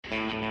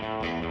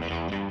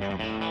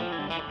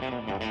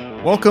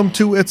Welcome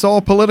to It's All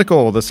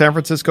Political, the San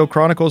Francisco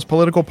Chronicle's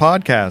political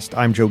podcast.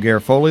 I'm Joe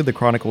Garofoli, the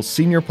Chronicle's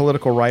senior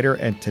political writer,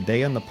 and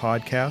today on the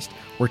podcast,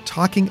 we're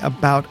talking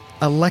about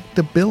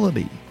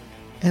electability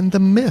and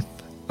the myth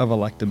of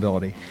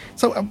electability.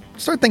 So I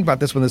started thinking about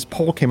this when this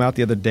poll came out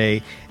the other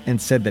day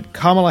and said that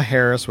Kamala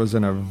Harris was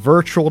in a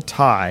virtual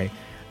tie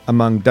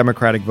among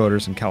Democratic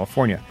voters in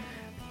California.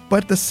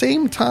 But at the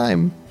same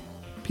time,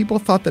 people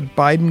thought that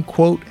Biden,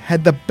 quote,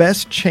 had the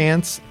best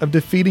chance of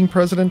defeating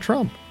President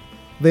Trump.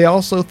 They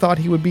also thought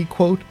he would be,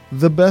 quote,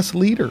 the best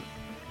leader.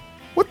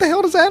 What the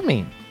hell does that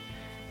mean?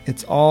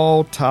 It's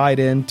all tied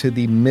into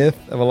the myth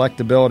of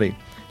electability.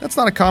 That's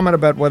not a comment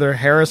about whether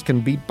Harris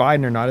can beat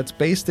Biden or not. It's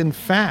based in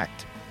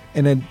fact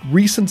in a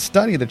recent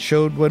study that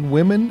showed when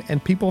women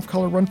and people of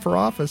color run for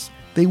office,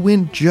 they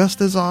win just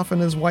as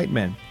often as white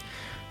men.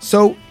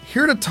 So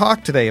here to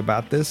talk today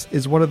about this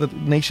is one of the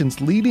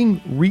nation's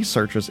leading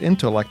researchers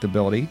into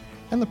electability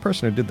and the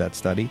person who did that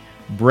study,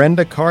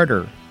 Brenda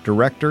Carter,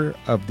 director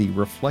of the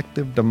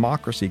Reflective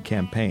Democracy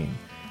Campaign.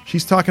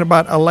 She's talking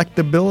about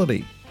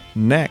electability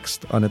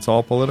next on It's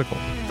All Political.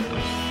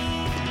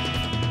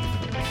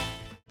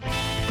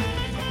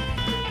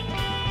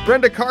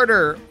 Brenda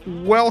Carter,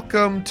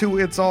 welcome to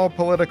It's All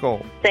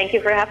Political. Thank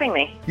you for having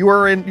me. You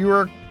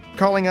were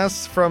calling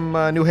us from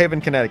New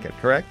Haven, Connecticut,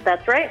 correct?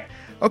 That's right.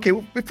 Okay,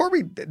 well, before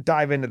we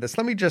dive into this,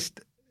 let me just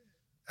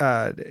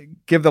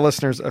give the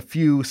listeners a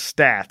few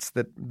stats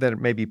that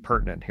may be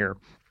pertinent here.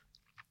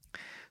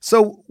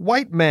 So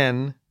white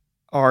men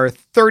are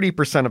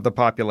 30% of the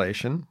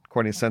population,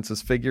 according to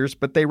census figures,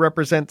 but they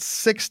represent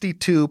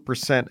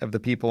 62% of the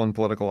people in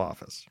political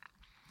office.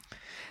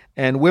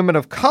 And women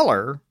of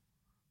color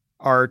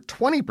are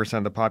 20%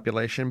 of the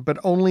population, but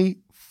only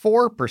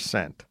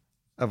 4%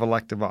 of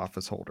elective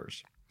office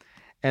holders.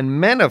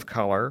 And men of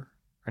color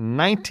are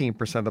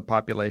 19% of the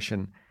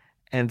population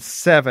and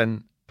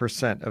 7%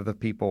 of the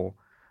people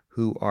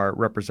who are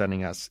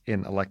representing us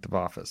in elective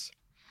office.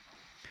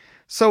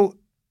 So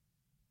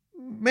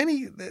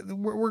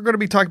we're going to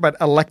be talking about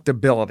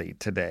electability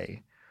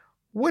today.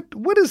 What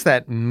does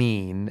that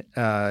mean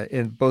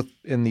in both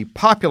in the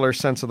popular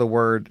sense of the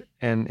word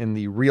and in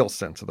the real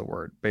sense of the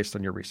word, based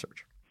on your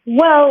research?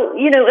 Well,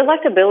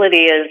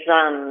 electability is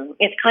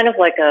it's kind of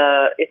like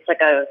a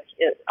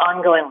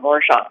ongoing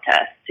Rorschach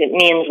test. It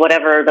means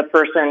whatever the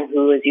person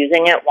who is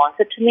using it wants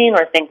it to mean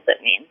or thinks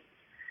it means.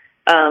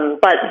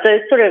 But the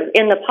sort of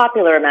in the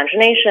popular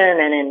imagination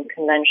and in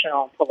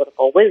conventional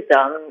political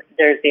wisdom,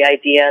 there's the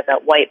idea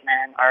that white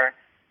men are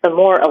the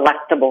more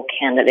electable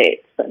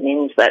candidates. That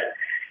means that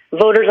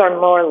voters are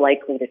more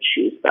likely to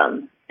choose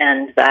them,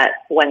 and that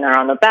when they're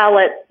on the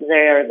ballot,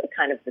 they're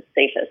kind of the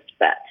safest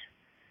bet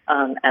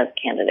as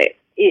candidates.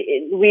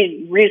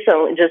 We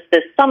recently, just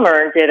this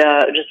summer,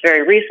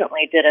 very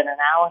recently did an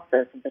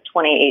analysis of the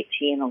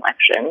 2018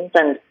 elections,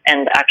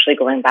 and actually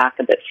going back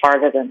a bit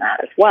farther than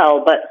that as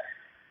well, but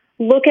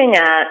looking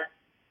at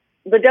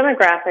the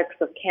demographics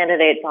of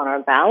candidates on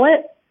our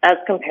ballot as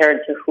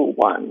compared to who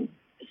won.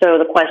 So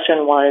the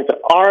question was,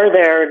 are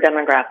there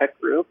demographic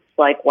groups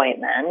like white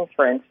men,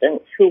 for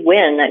instance, who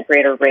win at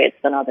greater rates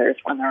than others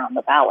when they're on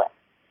the ballot?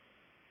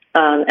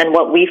 And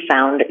what we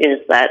found is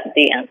that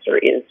the answer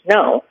is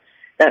no,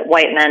 that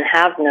white men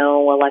have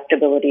no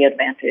electability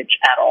advantage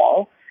at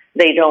all.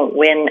 They don't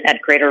win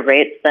at greater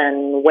rates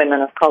than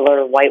women of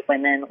color, white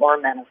women, or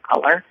men of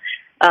color.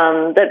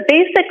 That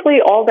basically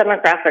all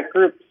demographic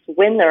groups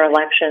win their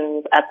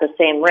elections at the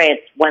same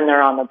rates when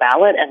they're on the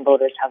ballot and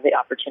voters have the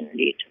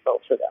opportunity to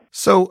vote for them.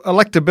 So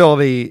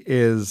electability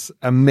is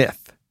a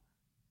myth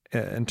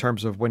in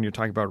terms of when you're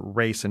talking about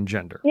race and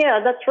gender.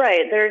 Yeah, that's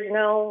right. There's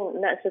no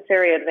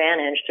necessary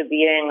advantage to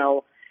being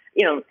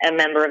a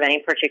member of any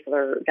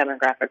particular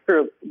demographic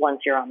group once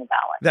you're on the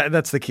ballot.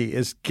 That's the key,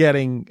 is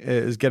getting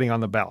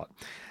on the ballot.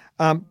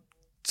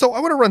 So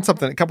I want to run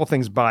a couple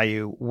things by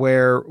you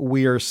where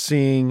we are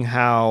seeing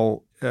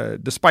how,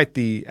 despite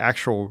the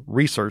actual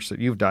research that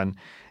you've done,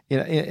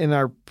 in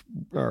our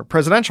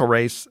presidential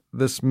race,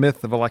 this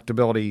myth of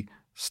electability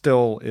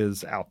still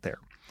is out there.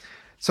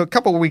 So a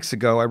couple of weeks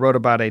ago, I wrote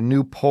about a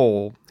new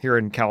poll here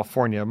in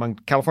California among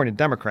California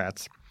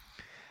Democrats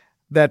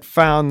that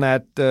found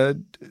that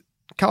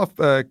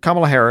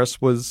Kamala Harris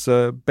was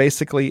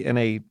basically in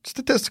a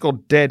statistical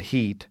dead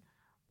heat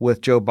with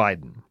Joe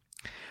Biden.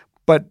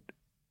 But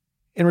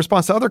in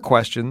response to other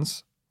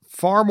questions,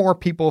 far more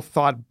people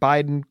thought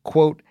Biden,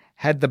 quote,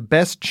 had the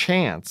best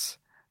chance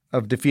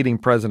of defeating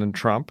President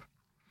Trump.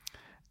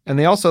 And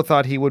they also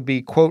thought he would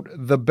be, quote,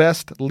 the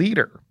best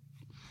leader.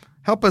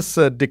 Help us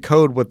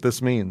decode what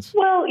this means.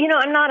 Well,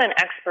 I'm not an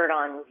expert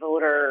on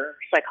voter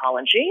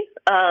psychology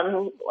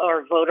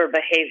or voter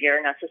behavior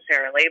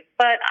necessarily,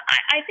 but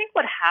I think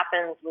what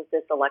happens with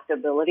this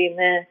electability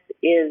myth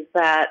is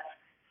that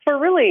for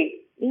really,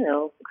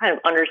 kind of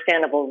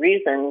understandable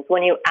reasons,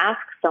 when you ask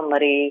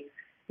somebody,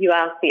 you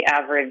ask the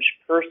average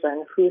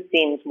person who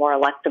seems more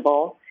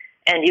electable,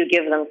 and you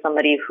give them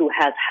somebody who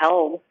has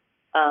held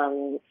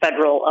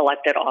federal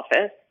elected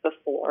office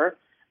before,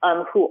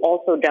 who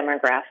also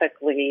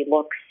demographically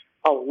looks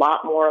a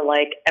lot more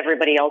like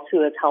everybody else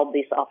who has held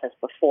this office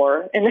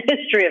before in the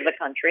history of the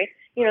country.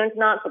 It's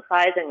not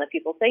surprising that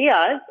people say,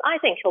 yeah, I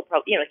think he'll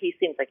probably, he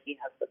seems like he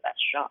has the best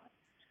shot.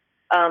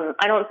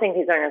 I don't think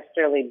these are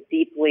necessarily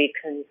deeply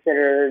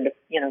considered,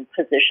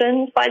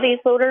 positions by these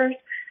voters.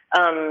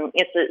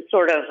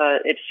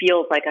 It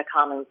feels like a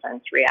common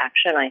sense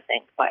reaction, I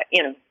think,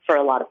 for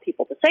a lot of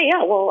people to say,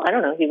 yeah, well, I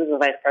don't know, he was the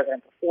vice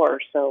president before,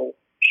 so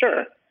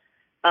sure.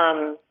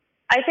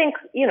 I think,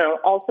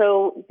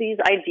 also these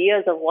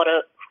ideas of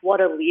what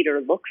a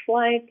leader looks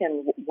like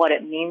and what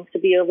it means to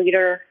be a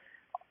leader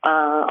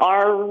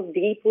are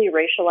deeply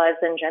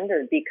racialized and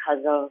gendered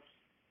because of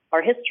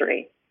our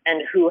history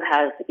and who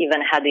has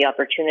even had the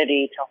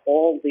opportunity to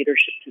hold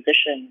leadership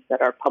positions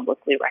that are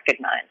publicly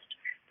recognized,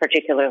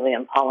 particularly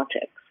in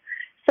politics.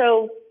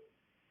 So,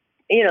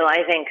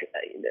 I think,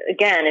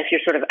 again, if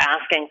you're sort of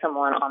asking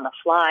someone on the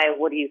fly,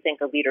 what do you think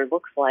a leader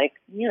looks like?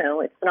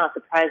 It's not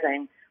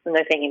surprising when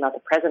they're thinking about the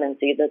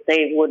presidency that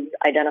they would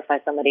identify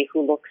somebody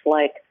who looks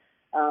like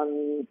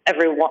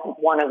every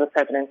one of the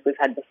presidents we've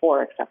had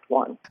before, except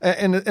one.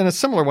 And a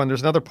similar one,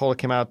 there's another poll that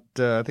came out,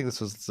 I think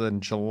this was in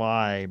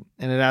July,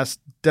 and it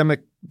asked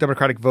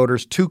Democratic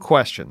voters 2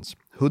 questions.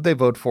 Who'd they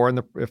vote for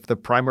if the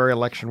primary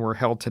election were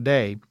held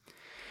today?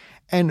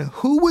 And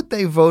who would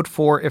they vote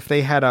for if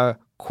they had a,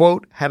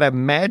 quote, had a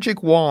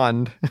magic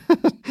wand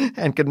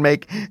and could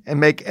make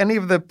any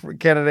of the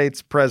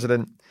candidates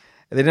president?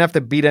 They didn't have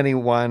to beat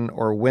anyone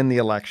or win the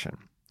election.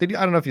 I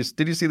don't know if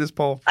did you see this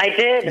poll? I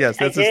did. Yes,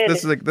 this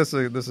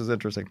is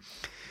interesting.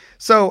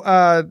 So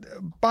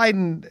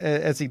Biden,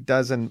 as he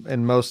does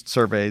in most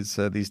surveys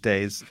these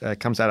days,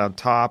 comes out on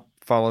top,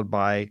 followed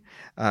by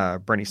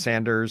Bernie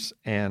Sanders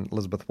and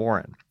Elizabeth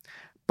Warren.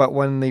 But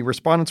when the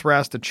respondents were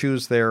asked to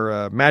choose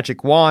their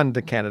magic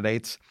wand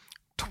candidates,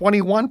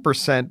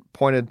 21%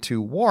 pointed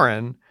to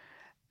Warren,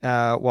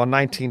 while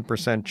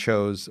 19%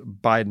 chose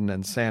Biden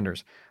and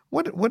Sanders.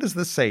 What does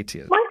this say to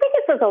you? Well, I think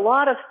it says a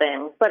lot of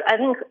things, but I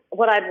think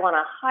what I'd want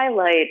to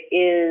highlight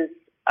is,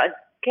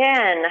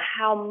 again,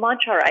 how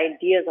much our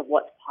ideas of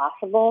what's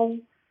possible,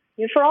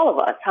 for all of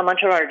us, how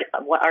much of our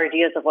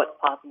ideas of what's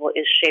possible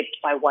is shaped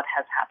by what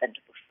has happened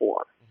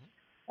before.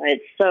 Mm-hmm. Right?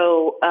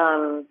 So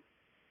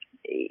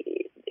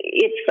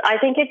I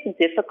think it's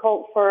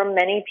difficult for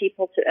many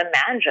people to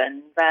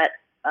imagine that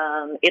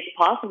it's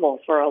possible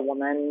for a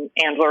woman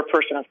and or a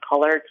person of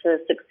color to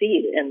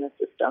succeed in the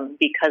system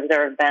because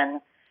there have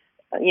been,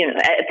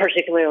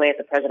 particularly at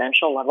the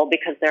presidential level,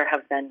 because there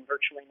have been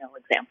virtually no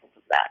examples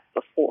of that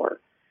before.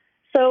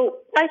 So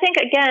I think,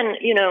 again,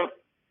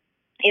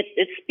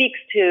 it speaks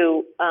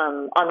to,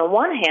 on the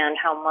one hand,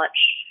 how much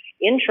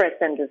interest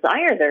and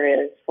desire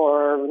there is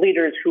for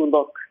leaders who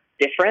look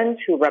different,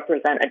 who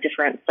represent a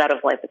different set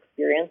of life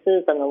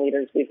experiences than the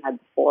leaders we've had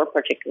before,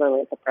 particularly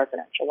at the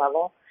presidential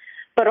level.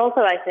 But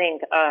also, I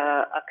think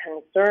a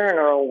concern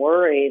or a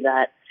worry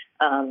that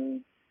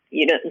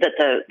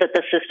that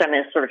the system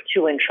is sort of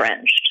too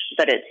entrenched,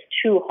 that it's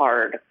too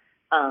hard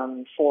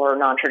for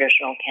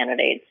non-traditional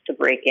candidates to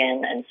break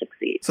in and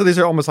succeed. So these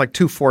are almost like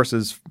two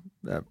forces,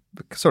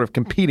 sort of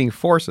competing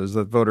forces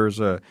that voters,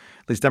 at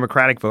least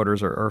Democratic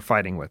voters, are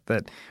fighting with.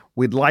 That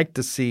we'd like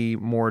to see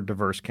more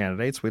diverse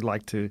candidates. We'd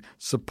like to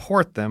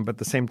support them, but at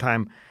the same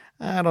time,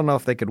 I don't know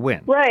if they could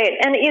win. Right.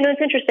 And,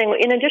 it's interesting.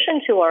 In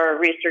addition to our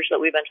research that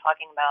we've been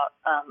talking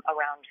about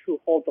around who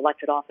holds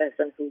elected office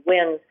and who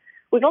wins,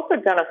 we've also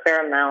done a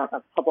fair amount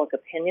of public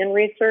opinion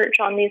research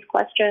on these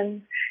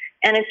questions.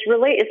 And it's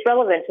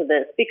relevant to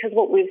this because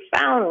what we've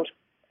found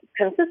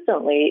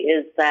consistently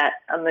is that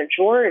a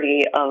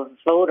majority of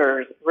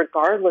voters,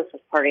 regardless of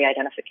party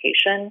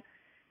identification,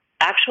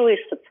 actually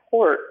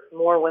support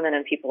more women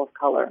and people of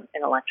color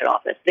in elected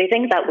office. They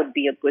think that would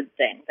be a good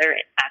thing. They're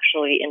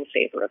actually in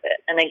favor of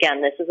it. And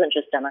again, this isn't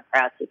just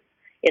Democrats,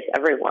 it's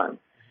everyone.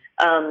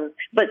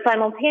 But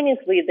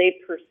simultaneously, they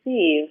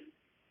perceive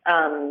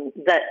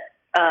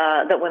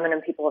that women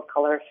and people of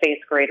color face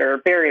greater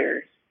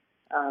barriers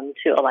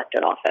to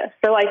elected office.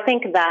 So I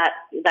think that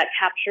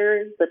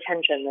captures the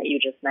tension that you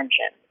just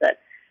mentioned, that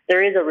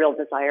there is a real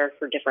desire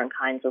for different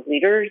kinds of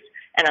leaders,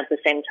 and at the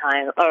same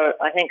time,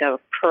 I think a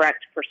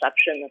correct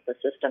perception that the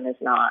system is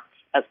not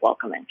as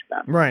welcoming to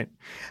them. Right.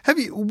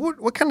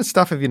 What kind of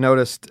stuff have you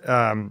noticed?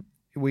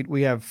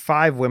 We have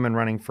 5 women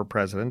running for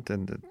president,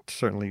 and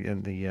certainly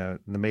in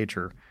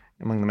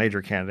among the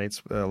major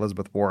candidates,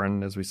 Elizabeth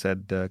Warren, as we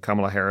said,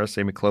 Kamala Harris,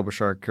 Amy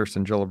Klobuchar,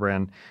 Kirsten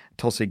Gillibrand,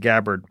 Tulsi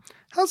Gabbard.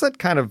 How's that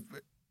kind of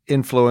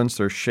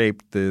influenced or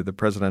shaped the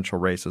presidential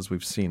race as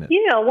we've seen it?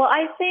 Well,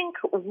 I think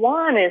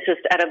one is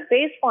just at a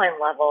baseline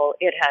level,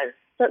 it has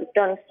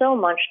done so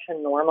much to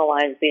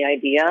normalize the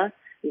idea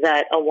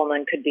that a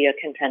woman could be a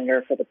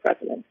contender for the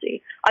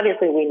presidency.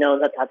 Obviously, we know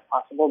that that's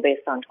possible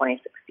based on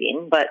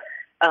 2016, but,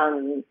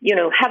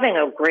 having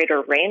a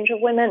greater range of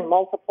women,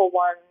 multiple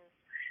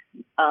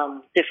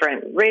ones,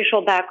 different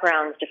racial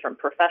backgrounds, different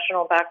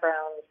professional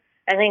backgrounds,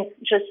 I think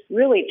just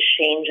really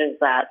changes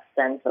that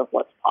sense of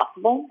what's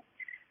possible.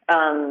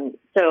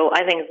 So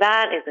I think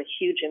that is a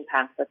huge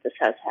impact that this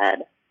has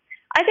had.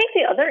 I think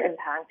the other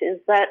impact is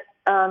that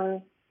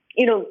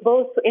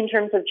both in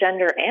terms of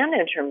gender and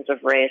in terms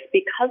of race,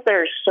 because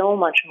there's so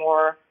much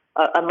more,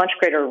 a much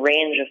greater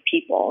range of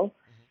people,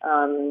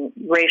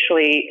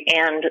 racially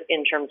and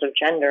in terms of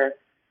gender,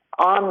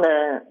 on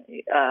the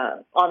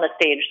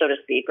stage, so to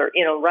speak, or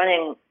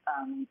running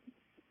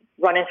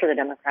for the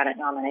Democratic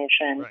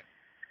nomination. Right.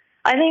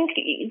 I think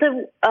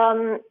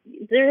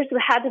there's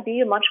had to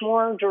be a much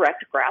more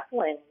direct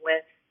grappling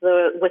with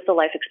the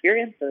life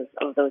experiences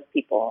of those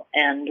people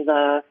and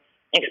the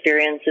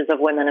experiences of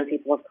women and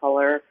people of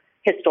color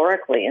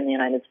historically in the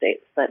United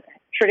States that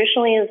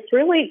traditionally is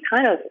really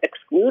kind of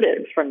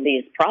excluded from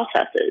these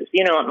processes.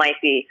 It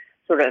might be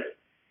sort of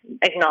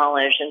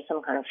acknowledged in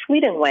some kind of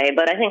fleeting way,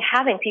 but I think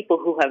having people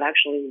who have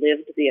actually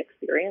lived the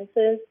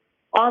experiences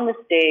on the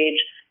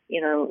stage,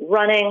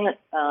 running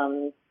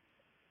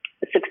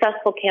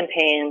successful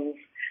campaigns,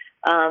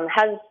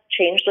 has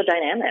changed the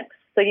dynamics.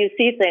 So you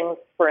see things,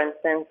 for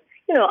instance,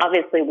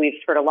 obviously we've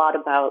heard a lot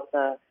about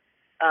the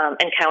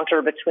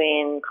encounter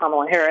between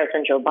Kamala Harris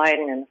and Joe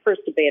Biden in the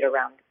first debate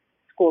around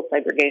school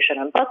segregation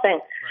and busing.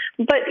 Right.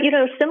 But,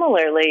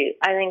 similarly,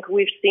 I think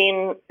we've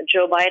seen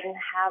Joe Biden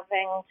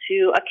having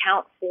to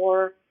account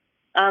for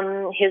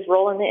his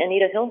role in the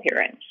Anita Hill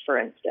hearings, for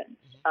instance,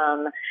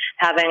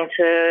 having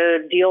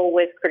to deal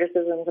with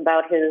criticisms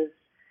about his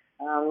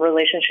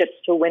relationships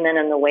to women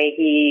and the way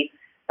he,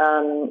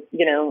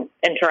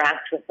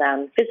 interacts with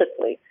them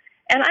physically.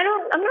 And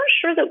I'm not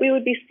sure that we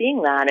would be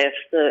seeing that if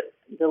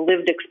the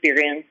lived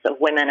experience of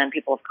women and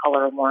people of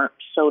color weren't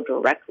so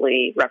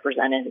directly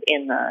represented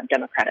in the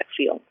Democratic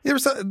field.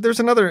 There's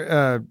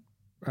another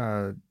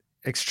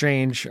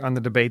exchange on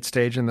the debate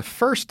stage in the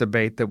first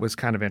debate that was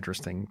kind of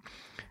interesting.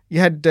 You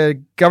had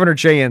Governor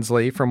Jay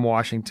Inslee from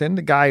Washington,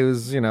 the guy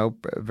who's,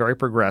 very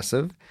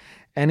progressive,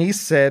 and he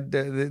said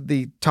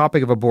the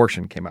topic of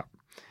abortion came up.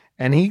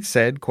 And he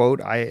said,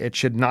 quote, it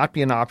should not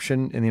be an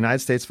option in the United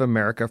States of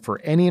America for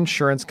any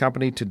insurance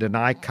company to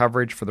deny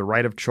coverage for the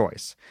right of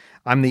choice.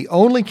 I'm the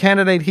only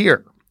candidate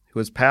here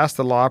who has passed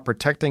the law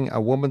protecting a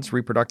woman's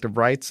reproductive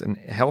rights and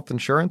health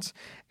insurance,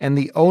 and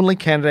the only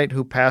candidate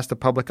who passed a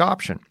public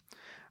option.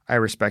 I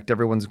respect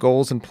everyone's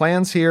goals and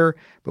plans here,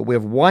 but we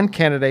have one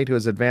candidate who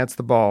has advanced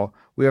the ball.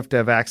 We have to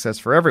have access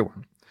for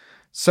everyone.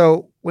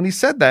 So when he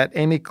said that,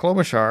 Amy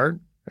Klobuchar,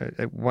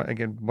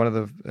 again, one of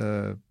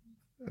the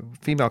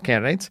female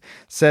candidates,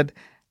 said,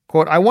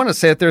 quote, I want to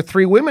say that there are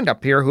 3 women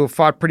up here who have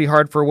fought pretty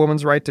hard for a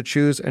woman's right to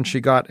choose, and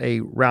she got a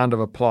round of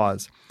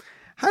applause.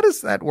 How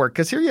does that work?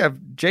 Because here you have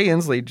Jay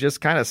Inslee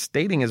just kind of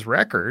stating his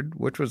record,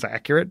 which was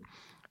accurate,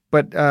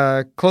 but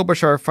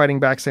Klobuchar fighting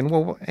back saying,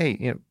 well,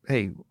 hey,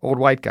 old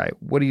white guy,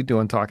 what are you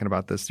doing talking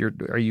about this?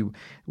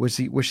 Was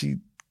he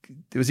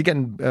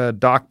getting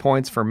dock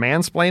points for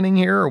mansplaining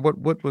here, or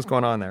what was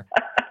going on there?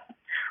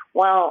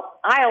 Well,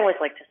 I always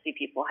like to see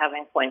people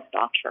having points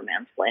docked for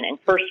mansplaining,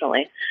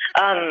 personally.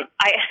 I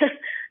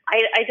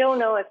don't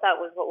know if that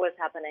was what was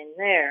happening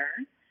there,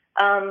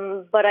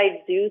 but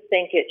I do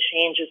think it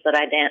changes the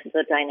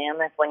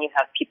dynamic when you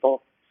have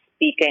people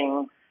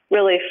speaking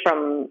really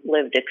from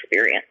lived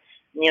experience,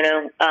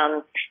 and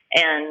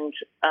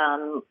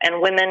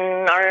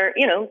women are,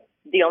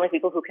 the only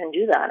people who can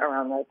do that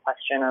around the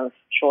question of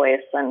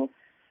choice and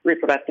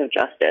reproductive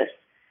justice.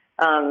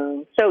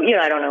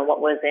 I don't know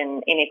what was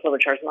in Amy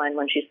Klobuchar's mind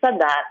when she said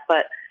that,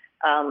 but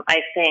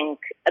I think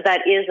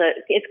that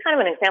it's kind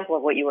of an example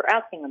of what you were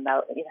asking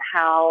about,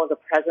 how the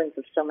presence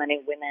of so many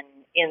women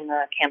in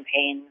the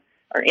campaign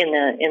or in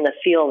the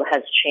field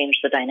has changed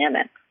the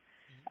dynamic.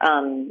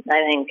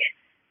 I think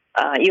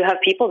you have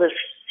people just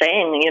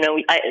saying,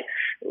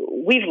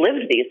 we've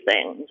lived these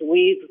things,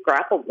 we've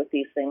grappled with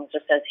these things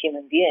just as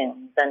human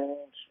beings,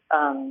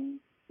 and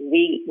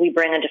we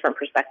bring a different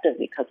perspective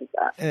because of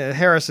that.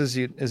 Harris, as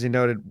you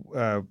noted,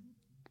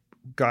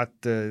 got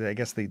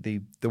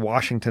the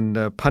Washington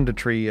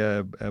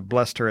punditry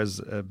blessed her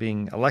as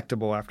being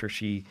electable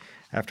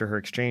after her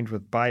exchange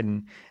with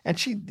Biden, and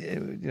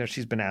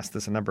she's been asked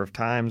this a number of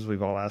times.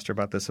 We've all asked her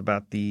about this,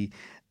 about the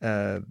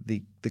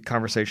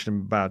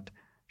conversation about.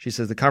 She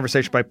says the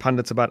conversation by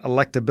pundits about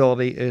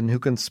electability and who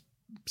can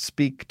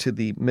speak to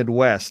the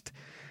Midwest.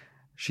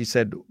 She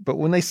said, but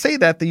when they say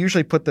that, they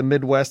usually put the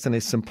Midwest in a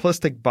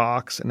simplistic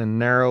box and a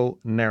narrow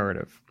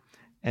narrative.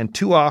 And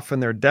too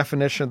often their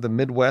definition of the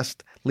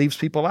Midwest leaves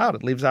people out.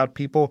 It leaves out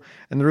people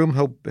in the room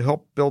who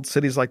help build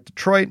cities like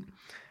Detroit.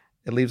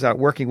 It leaves out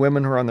working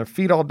women who are on their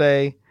feet all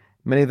day,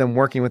 many of them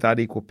working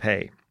without equal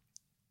pay.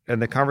 And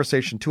the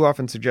conversation too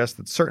often suggests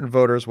that certain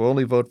voters will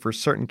only vote for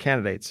certain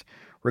candidates,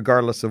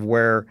 regardless of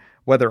whether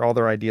all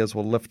their ideas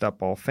will lift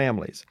up all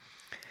families.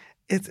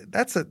 It's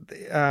a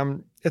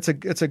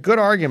good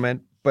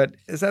argument, but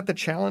is that the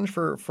challenge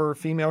for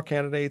female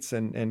candidates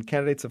and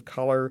candidates of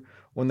color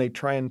when they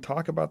try and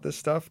talk about this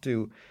stuff?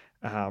 Do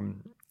they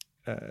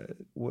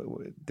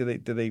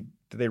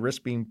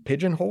risk being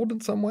pigeonholed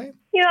in some way?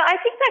 I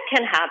think that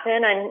can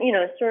happen, and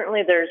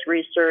certainly there's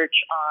research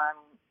on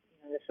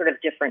the sort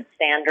of different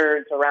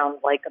standards around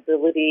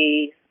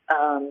likability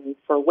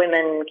for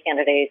women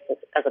candidates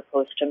as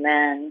opposed to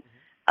men.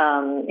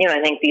 I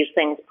think these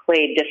things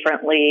play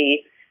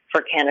differently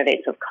for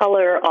candidates of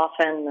color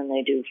often than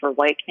they do for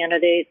white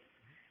candidates.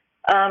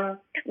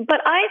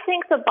 But I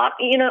think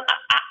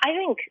I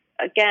think,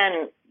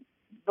 again,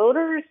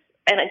 voters,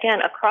 and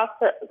again, across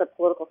the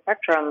political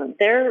spectrum,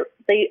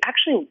 they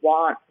actually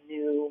want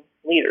new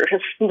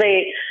leaders.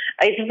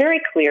 It's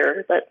very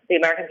clear that the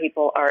American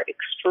people are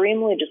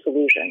extremely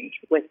disillusioned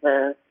with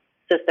the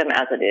system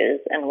as it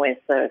is and with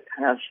the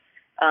kind of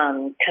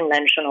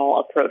conventional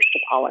approach to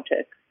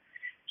politics.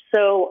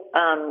 So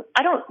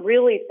I don't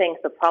really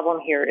think the problem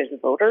here is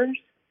voters.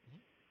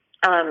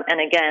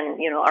 And again,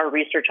 our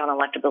research on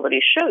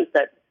electability shows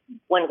that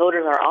when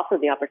voters are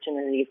offered the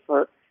opportunity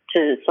to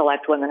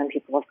select women and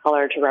people of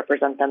color to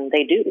represent them,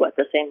 they do at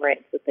the same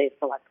rates that they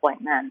select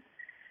white men.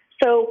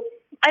 So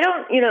I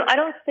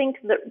don't think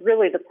that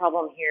really the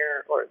problem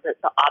here, or the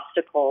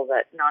obstacle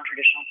that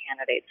non-traditional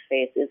candidates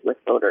face, is with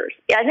voters.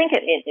 Yeah, I think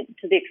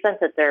to the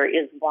extent that there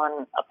is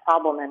a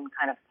problem in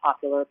kind of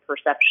popular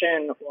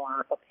perception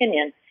or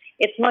opinion,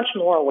 it's much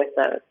more with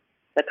the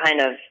kind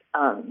of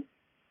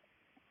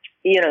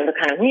the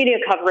kind of media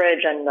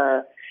coverage and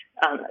the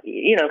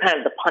kind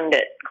of the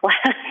pundit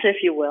class,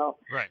 if you will,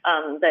 right.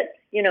 That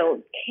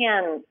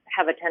can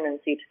have a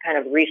tendency to kind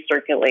of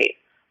recirculate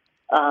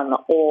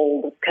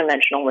old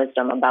conventional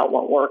wisdom about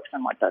what works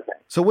and what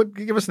doesn't. So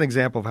give us an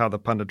example of how the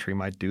punditry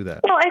might do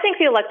that. Well, I think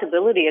the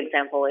electability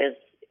example or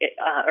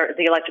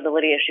the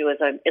electability issue is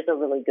a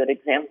really good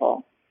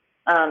example.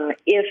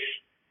 If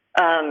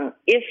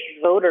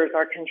voters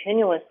are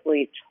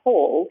continuously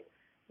told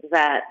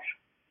that,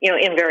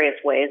 in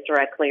various ways,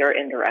 directly or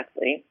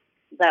indirectly,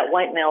 that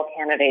white male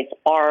candidates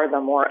are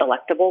the more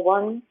electable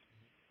ones,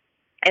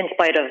 in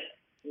spite of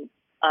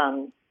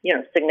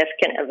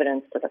significant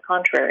evidence to the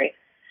contrary,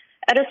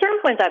 at a certain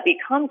point that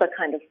becomes a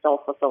kind of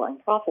self-fulfilling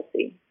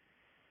prophecy.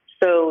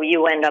 So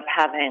you end up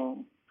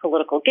having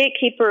political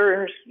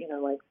gatekeepers,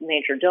 like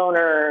major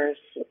donors,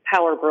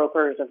 power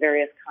brokers of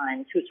various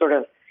kinds, who sort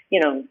of,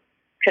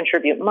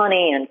 contribute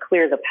money and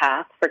clear the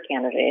path for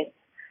candidates.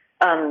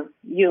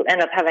 You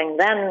end up having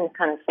them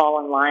kind of fall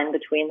in line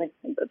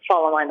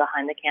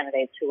behind the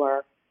candidates who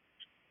are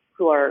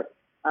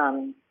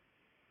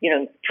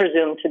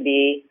presumed to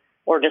be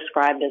or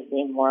described as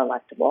being more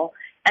electable.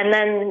 And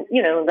then,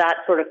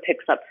 that sort of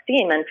picks up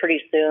steam, and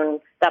pretty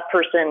soon that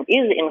person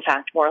is in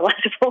fact more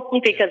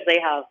electable because they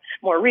have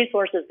more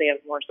resources, they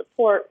have more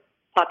support.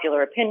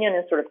 Popular opinion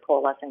is sort of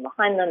coalescing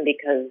behind them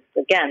because,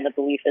 again, the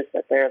belief is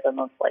that they're the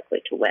most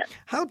likely to win.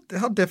 How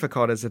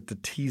difficult is it to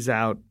tease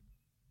out,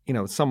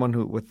 someone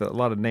who with a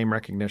lot of name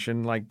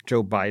recognition, like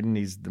Joe Biden?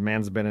 The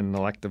man's been in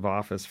elective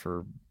office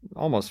for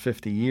almost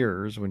 50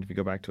 years if you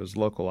go back to his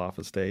local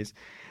office days,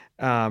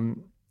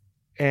 and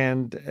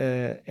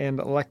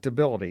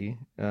electability,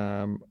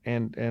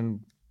 and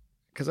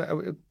because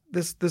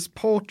this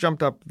poll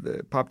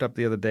popped up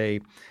the other day,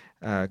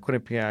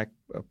 Quinnipiac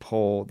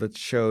poll that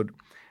showed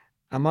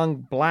among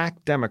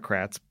black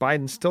Democrats,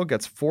 Biden still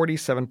gets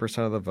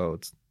 47% of the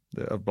votes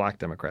of black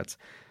Democrats.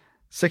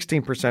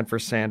 16% for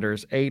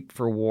Sanders, 8%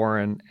 for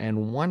Warren, and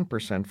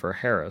 1% for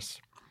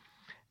Harris.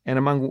 And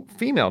among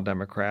female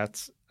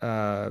Democrats,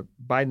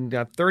 Biden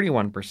got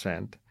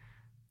 31%,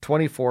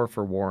 24%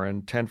 for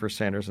Warren, 10% for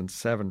Sanders, and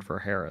 7% for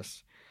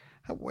Harris.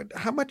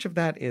 How much of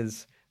that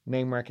is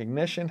name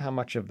recognition? How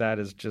much of that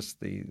is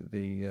just the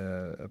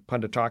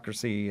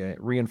punditocracy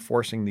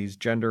reinforcing these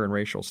gender and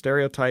racial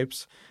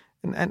stereotypes?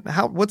 And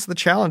what's the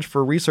challenge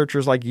for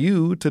researchers like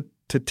you to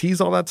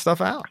tease all that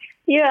stuff out?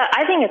 Yeah,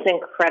 I think it's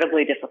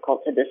incredibly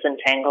difficult to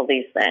disentangle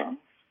these things.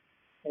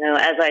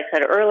 As I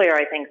said earlier,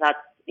 I think that's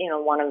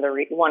one of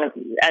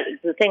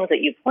the things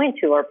that you point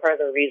to are part of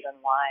the reason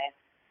why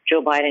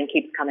Joe Biden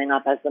keeps coming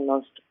up as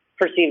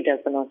perceived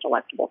as the most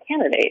electable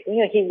candidate.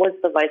 He was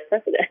the vice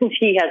president.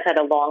 He has had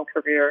a long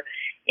career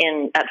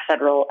at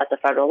the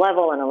federal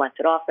level in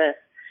elected office.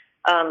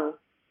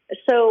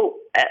 So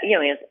he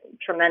has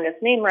tremendous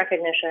name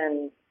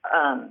recognition.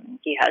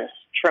 He has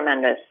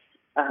tremendous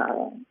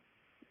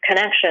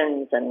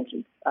connections and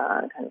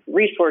kind of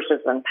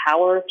resources and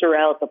power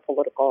throughout the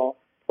political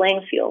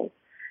playing field.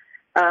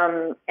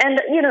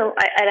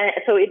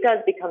 So it does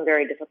become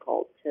very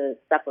difficult to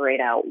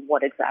separate out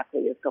what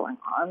exactly is going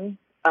on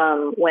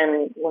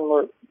when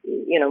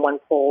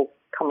polls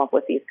come up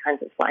with these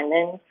kinds of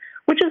findings,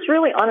 which is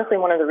really honestly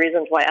one of the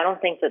reasons why I don't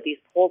think that these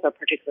polls are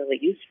particularly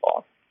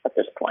useful at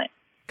this point.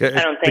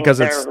 I don't think because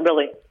they're it's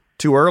really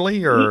too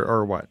early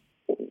or what?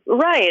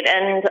 Right.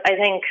 And I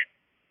think,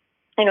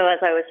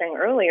 as I was saying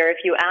earlier,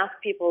 if you ask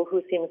people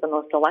who seems the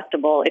most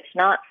electable, it's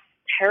not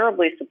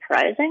terribly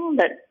surprising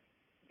that,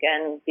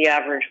 again, the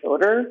average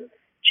voter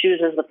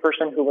chooses the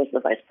person who was the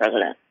vice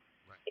president,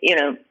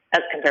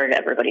 as compared to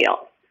everybody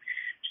else.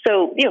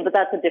 So, but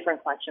that's a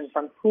different question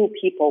from who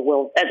people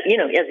will, as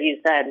you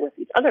said, with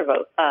these other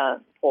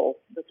polls,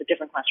 that's a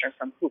different question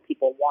from who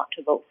people want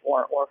to vote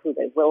for or who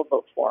they will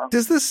vote for.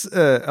 Does this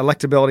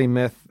electability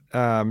myth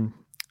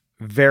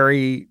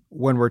vary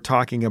when we're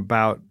talking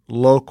about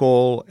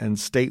local and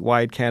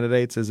statewide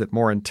candidates? Is it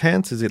more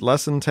intense? Is it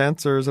less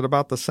intense? Or is it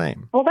about the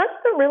same? Well, that's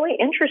the really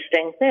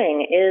interesting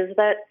thing is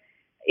that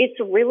it's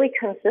really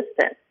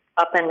consistent.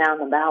 up and down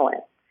the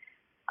ballot.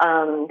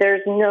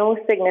 There's no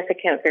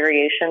significant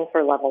variation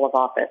for level of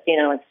office.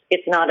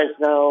 It's not as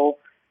though,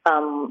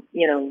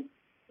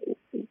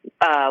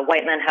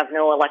 white men have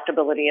no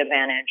electability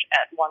advantage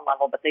at one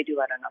level, but they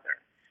do at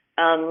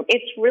another.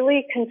 It's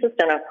really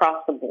consistent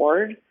across the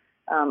board.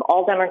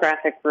 All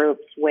demographic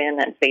groups win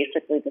at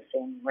basically the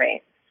same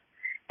rates.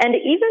 And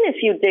even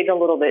if you dig a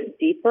little bit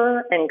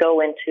deeper and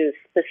go into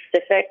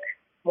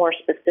more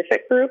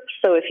specific groups,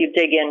 so if you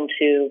dig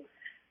into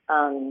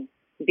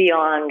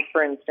beyond,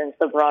 for instance,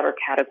 the broader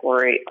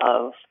category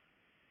of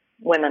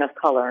women of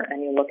color,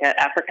 and you look at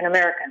African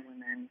American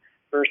women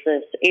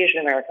versus Asian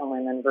American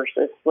women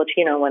versus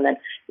Latino women,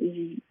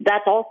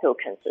 that's also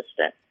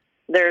consistent.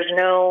 There's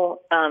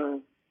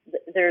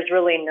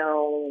really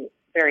no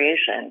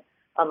variation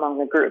among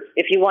the groups.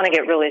 If you want to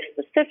get really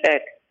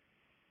specific,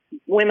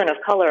 women of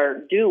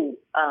color do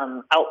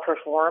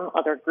outperform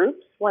other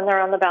groups when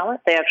they're on the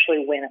ballot. They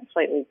actually win at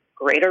slightly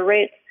greater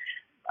rates.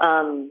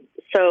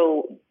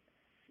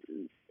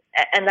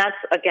 And that's,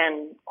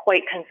 again,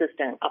 quite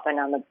consistent up and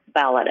down the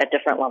ballot at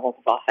different levels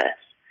of office.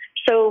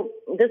 So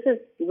this is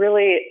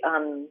really,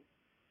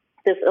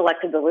 this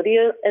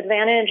electability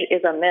advantage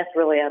is a myth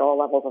really at all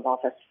levels of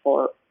office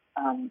for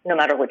no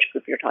matter which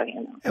group you're talking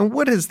about. And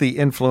what has the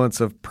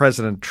influence of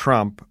President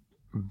Trump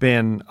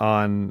been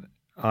on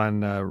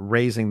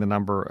raising the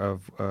number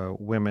of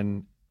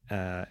women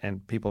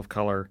and people of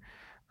color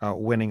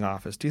winning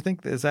office? Do you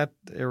think, is that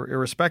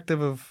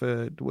irrespective of,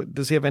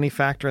 does he have any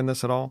factor in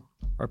this at all?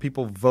 Are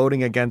people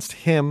voting against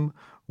him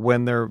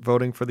when they're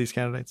voting for these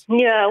candidates?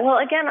 Yeah, well,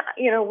 again,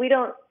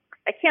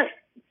 I can't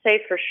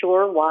say for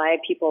sure why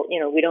people,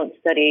 we don't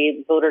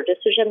study voter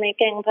decision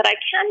making, but I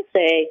can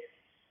say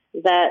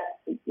that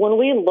when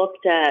we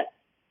looked at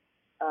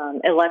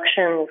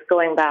elections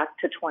going back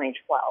to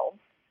 2012,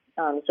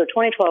 so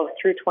 2012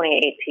 through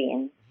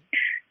 2018,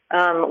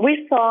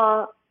 we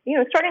saw,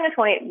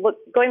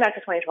 going back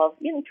to 2012,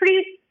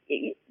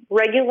 pretty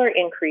regular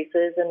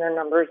increases in the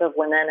numbers of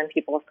women and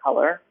people of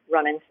color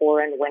running for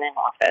and winning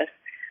office.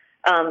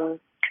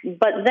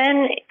 But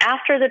then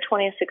after the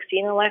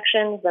 2016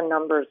 elections, the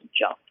numbers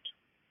jumped.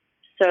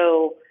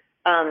 So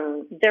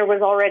there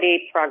was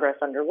already progress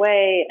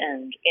underway,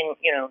 and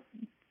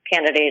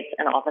candidates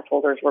and office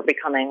holders were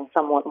becoming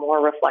somewhat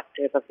more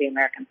reflective of the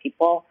American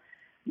people.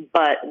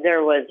 But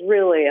there was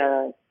really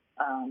a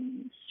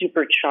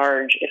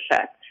supercharge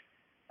effect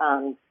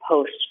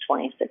post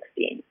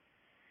 2016.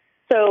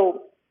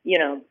 So,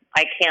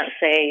 I can't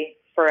say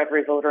for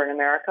every voter in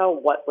America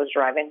what was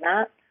driving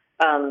that,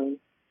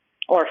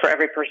 or for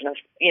every person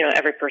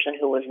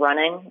who was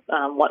running,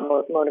 what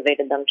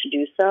motivated them to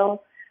do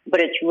so.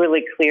 But it's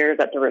really clear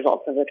that the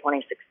results of the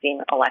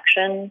 2016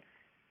 election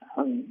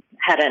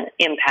had an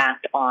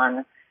impact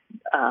on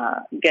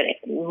getting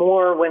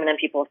more women and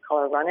people of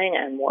color running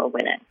and more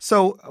winning.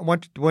 So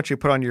once you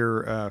put on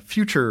your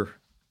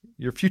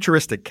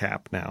futuristic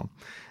cap now,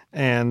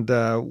 and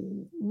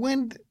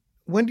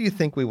when do you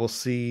think we will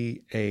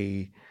see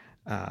a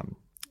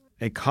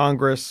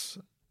Congress,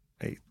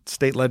 a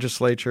state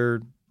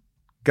legislature,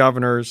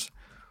 governors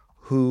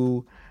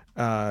who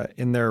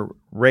in their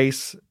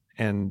race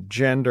and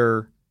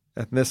gender,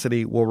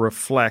 ethnicity will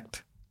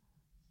reflect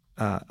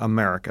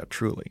America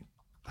truly?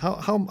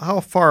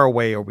 How far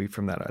away are we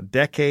from that? A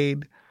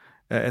decade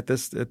at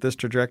this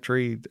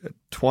trajectory?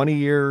 20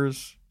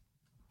 years?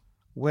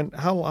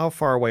 How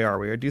far away are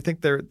we? Or do you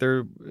think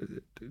they're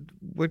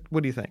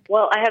what do you think?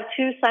 Well, I have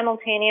two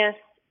simultaneous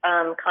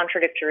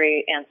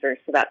contradictory answers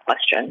to that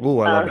question. Ooh,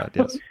 I love that.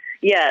 Yes.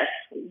 Yes.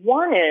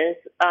 One is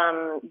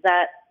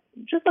that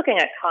just looking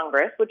at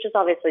Congress, which is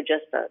obviously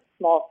just a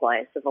small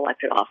slice of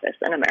elected office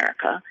in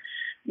America,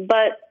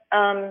 but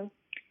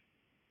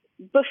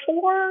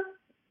before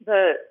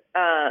the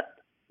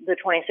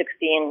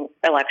 2016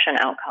 election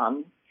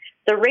outcome,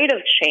 the rate of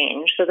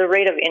change, so the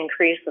rate of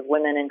increase of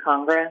women in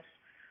Congress,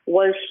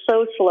 was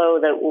so slow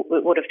that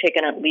it would have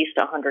taken at least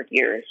 100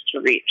 years to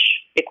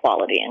reach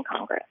equality in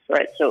Congress,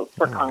 right? So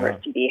for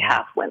Congress to be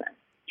half women.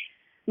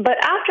 But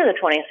after the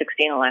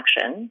 2016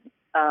 election,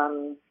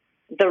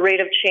 the rate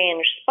of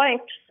change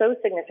spiked so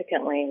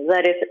significantly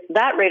that if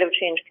that rate of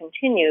change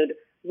continued,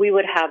 we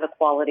would have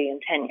equality in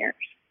 10 years.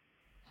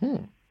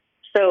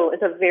 So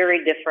it's a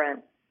very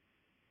different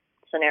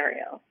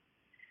scenario.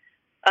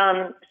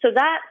 So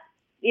that,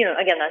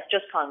 again, that's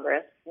just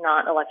Congress,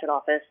 not elected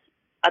office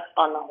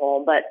on the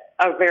whole, but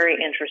a very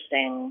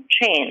interesting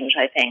change,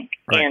 I think,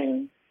 right,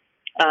 in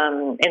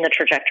the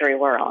trajectory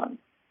we're on.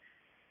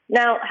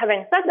 Now,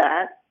 having said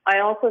that, I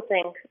also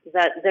think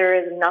that there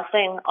is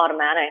nothing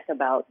automatic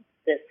about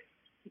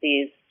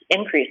these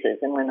increases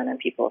in women and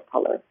people of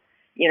color.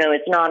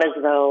 It's not as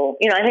though,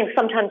 I think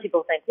sometimes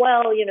people think,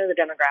 well, the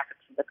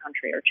demographics of the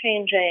country are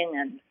changing,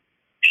 and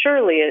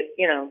surely,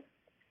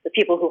 the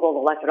people who hold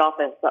elected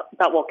office,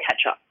 that will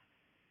catch up.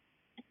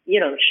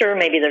 Sure,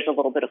 maybe there's a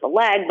little bit of a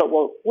lag, but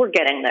we're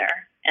getting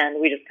there, and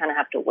we just kind of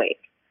have to wait.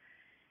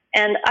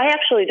 And I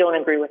actually don't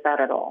agree with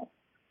that at all.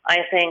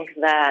 I think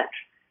that,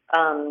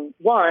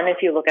 one,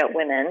 if you look at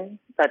women,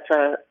 that's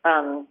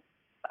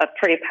a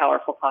pretty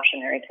powerful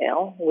cautionary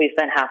tale. We've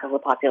been half of the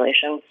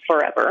population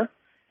forever,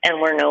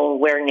 and we're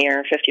nowhere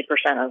near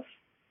 50% of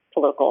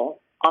political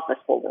office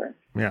holders.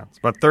 Yeah, it's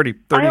about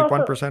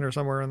 31% or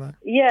somewhere in that.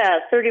 Yeah,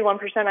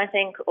 31%, I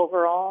think,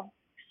 overall.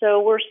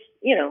 So we're,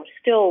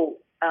 still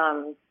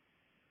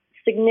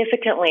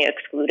significantly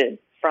excluded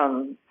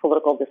from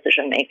political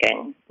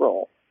decision-making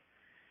roles.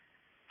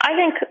 I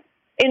think,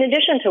 in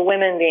addition to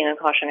women being a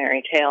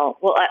cautionary tale,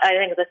 I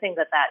think the thing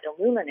that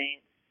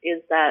illuminates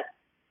is that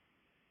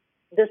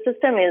the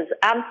system is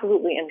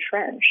absolutely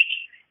entrenched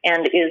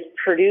and is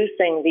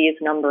producing these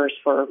numbers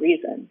for a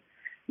reason.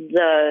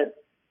 The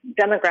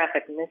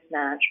demographic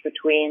mismatch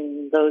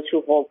between those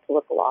who hold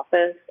political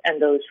office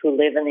and those who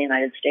live in the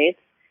United States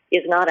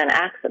is not an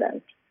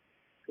accident.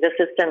 The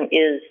system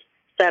is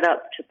set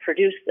up to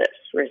produce this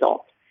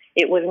result.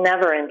 It was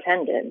never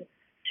intended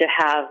to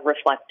have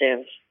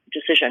reflective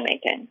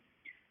decision-making.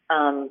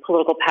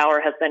 Political power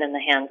has been in the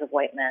hands of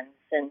white men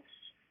since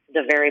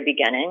the very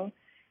beginning,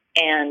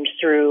 and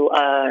through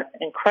an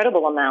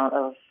incredible amount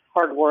of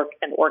hard work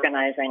and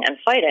organizing and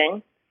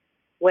fighting,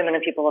 women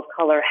and people of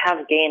color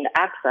have gained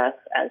access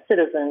as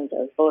citizens,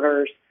 as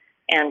voters,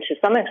 and to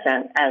some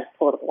extent as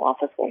political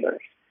office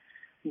holders.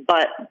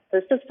 But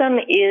the system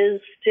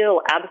is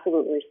still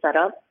absolutely set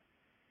up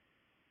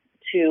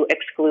to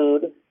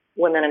exclude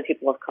women and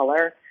people of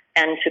color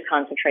and to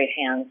concentrate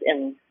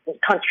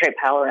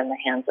power in the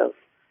hands of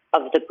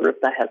the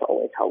group that has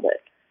always held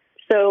it.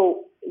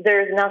 So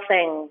there's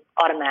nothing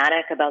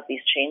automatic about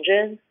these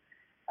changes.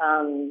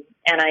 And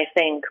I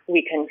think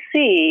we can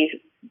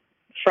see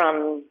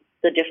from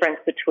the difference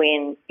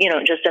between,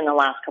 just in the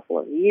last couple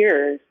of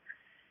years,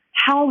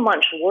 how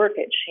much work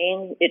it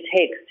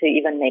takes to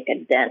even make a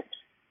dent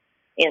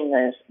in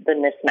the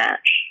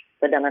mismatch,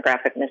 the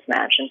demographic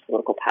mismatch in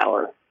political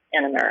power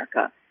in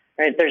America.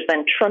 Right? There's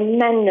been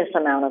tremendous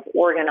amount of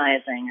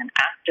organizing and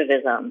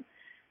activism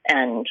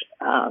and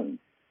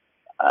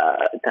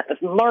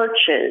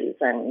marches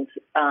and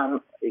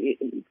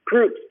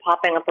groups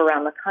popping up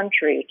around the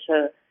country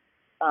to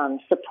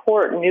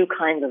support new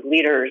kinds of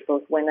leaders,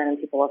 both women and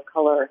people of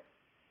color,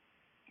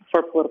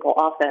 for political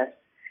office.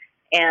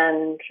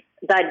 And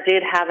that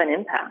did have an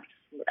impact.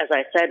 As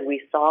I said,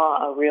 we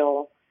saw a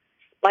real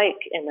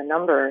spike in the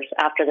numbers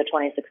after the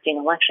 2016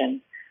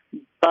 election.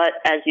 But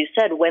as you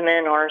said,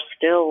 women are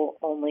still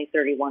only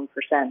 31%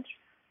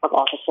 of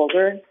office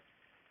holders,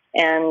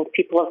 and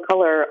people of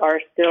color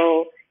are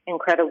still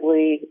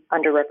incredibly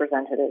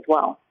underrepresented as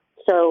well.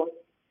 So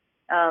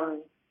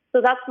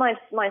that's my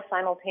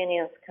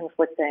simultaneous,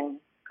 conflicting,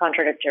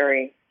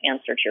 contradictory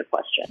answer to your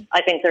question.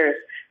 I think there's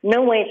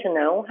no way to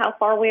know how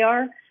far we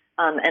are,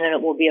 and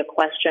it will be a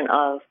question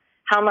of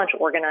how much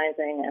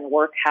organizing and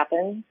work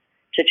happens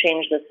to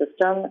change the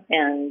system,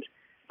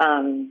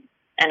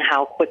 and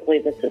how quickly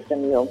the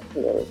system yields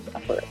to those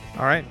efforts.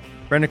 All right.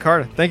 Brenda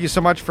Carter, thank you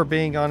so much for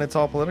being on It's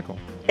All Political.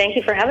 Thank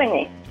you for having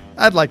me.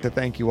 I'd like to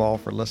thank you all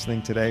for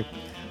listening today.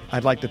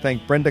 I'd like to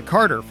thank Brenda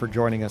Carter for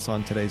joining us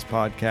on today's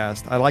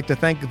podcast. I'd like to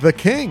thank the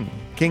King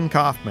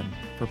Kaufman,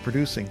 for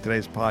producing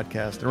today's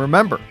podcast. And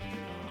remember,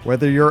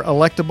 whether you're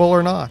electable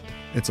or not,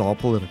 it's all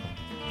political.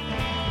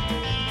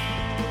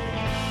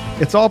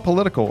 It's All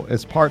Political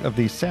is part of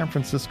the San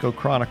Francisco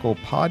Chronicle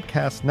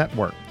podcast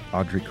network.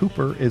 Audrey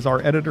Cooper is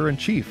our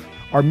editor-in-chief.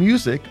 Our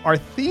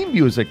theme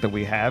music that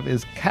we have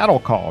is Cattle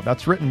Call.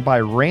 That's written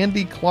by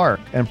Randy Clark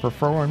and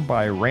performed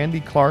by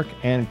Randy Clark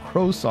and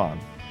Crowsong.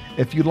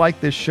 If you like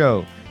this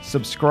show,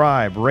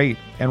 subscribe, rate,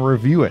 and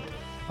review it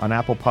on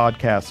Apple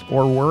Podcasts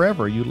or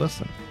wherever you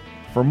listen.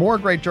 For more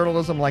great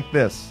journalism like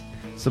this,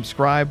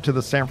 subscribe to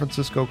the San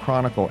Francisco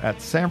Chronicle at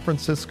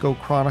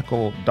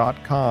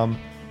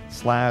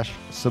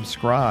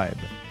sanfranciscochronicle.com/subscribe.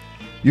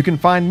 You can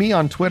find me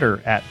on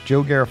Twitter at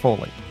Joe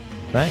Garofoli.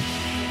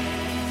 Thanks.